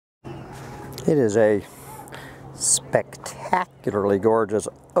It is a spectacularly gorgeous,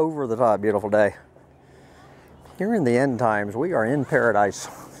 over-the-top beautiful day. Here in the end times, we are in paradise.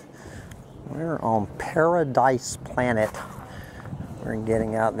 We're on Paradise Planet. We're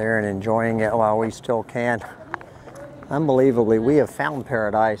getting out there and enjoying it while we still can. Unbelievably, we have found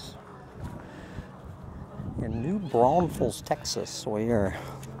paradise in New Braunfels, Texas. We are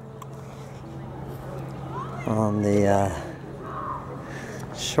on the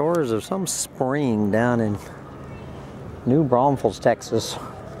shores of some spring down in New Braunfels, Texas.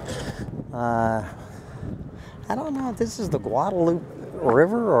 I don't know if this is the Guadalupe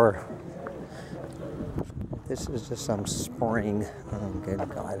River or this is just some spring. Oh, good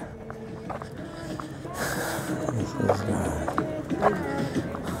God.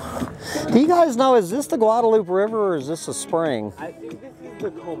 Do you guys know, is this the Guadalupe River or is this a spring? I think this is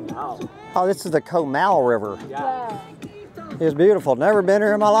the Comal. Oh, this is the Comal River. Yeah. It's beautiful. Never been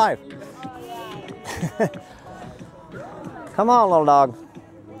here in my life. Come on, little dog.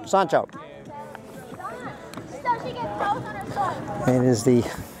 Sancho. It is the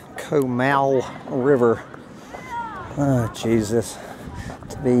Comal River. Oh, Jesus.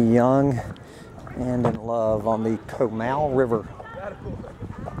 To be young and in love on the Comal River.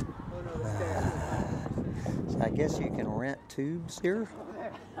 So I guess you can rent tubes here.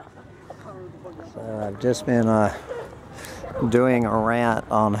 So I've just been doing a rant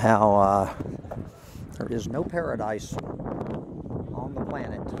on how there is no paradise on the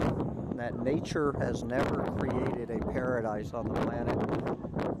planet. That nature has never created a paradise on the planet.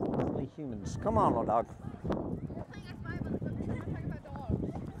 Only humans. Come on, little dog.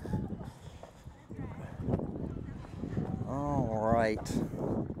 All right.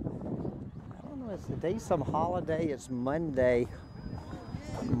 I don't know, is today some holiday? It's Monday,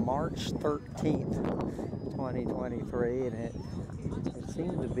 March 13th, 2023, and it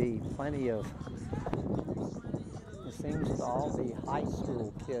seems to be plenty of, it seems to all be high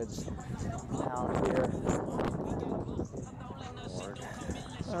school kids out here.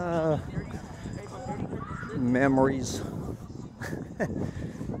 Memories.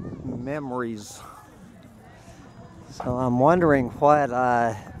 Memories. So I'm wondering what,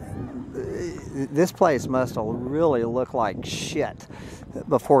 this place must have really looked like shit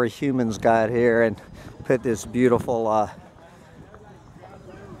before humans got here and put this beautiful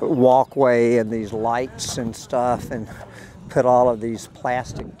walkway and these lights and stuff and put all of these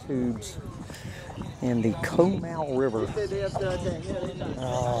plastic tubes in the Comal River.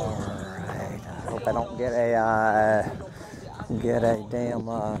 All right, I hope I don't get a damn,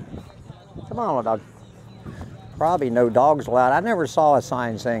 come on, little dog. Probably no dogs allowed. I never saw a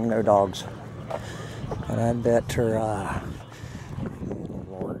sign saying no dogs. But I bet her,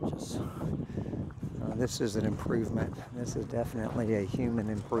 gorgeous. This is an improvement. This is definitely a human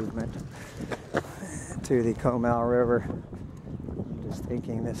improvement to the Comal River. I'm just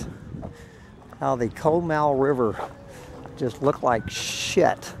thinking this, how the Comal River just looked like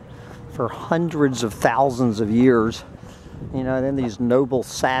shit for hundreds of thousands of years. You know, then these noble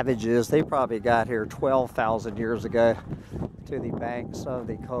savages, they probably got here 12,000 years ago to the banks of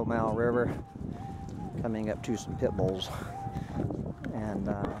the Comal River, coming up to some pit bulls.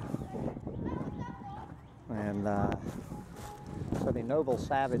 So the noble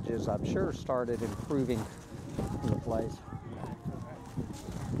savages, I'm sure, started improving the place.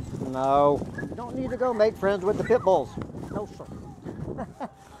 No, you don't need to go make friends with the pit bulls. No, sir.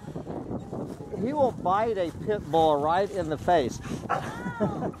 He will bite a pit bull right in the face.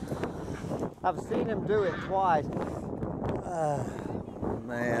 I've seen him do it twice.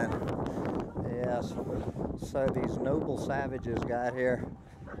 Man, yes. So these noble savages got here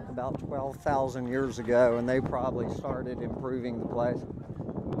about 12,000 years ago, and they probably started improving the place.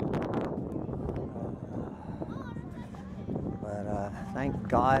 But thank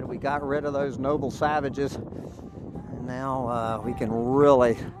God we got rid of those noble savages. And now we can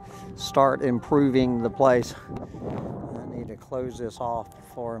really start improving the place. I need to close this off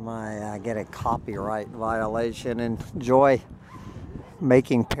before I get a copyright violation and enjoy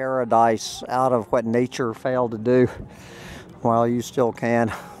making paradise out of what nature failed to do while you still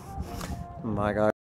can. My God.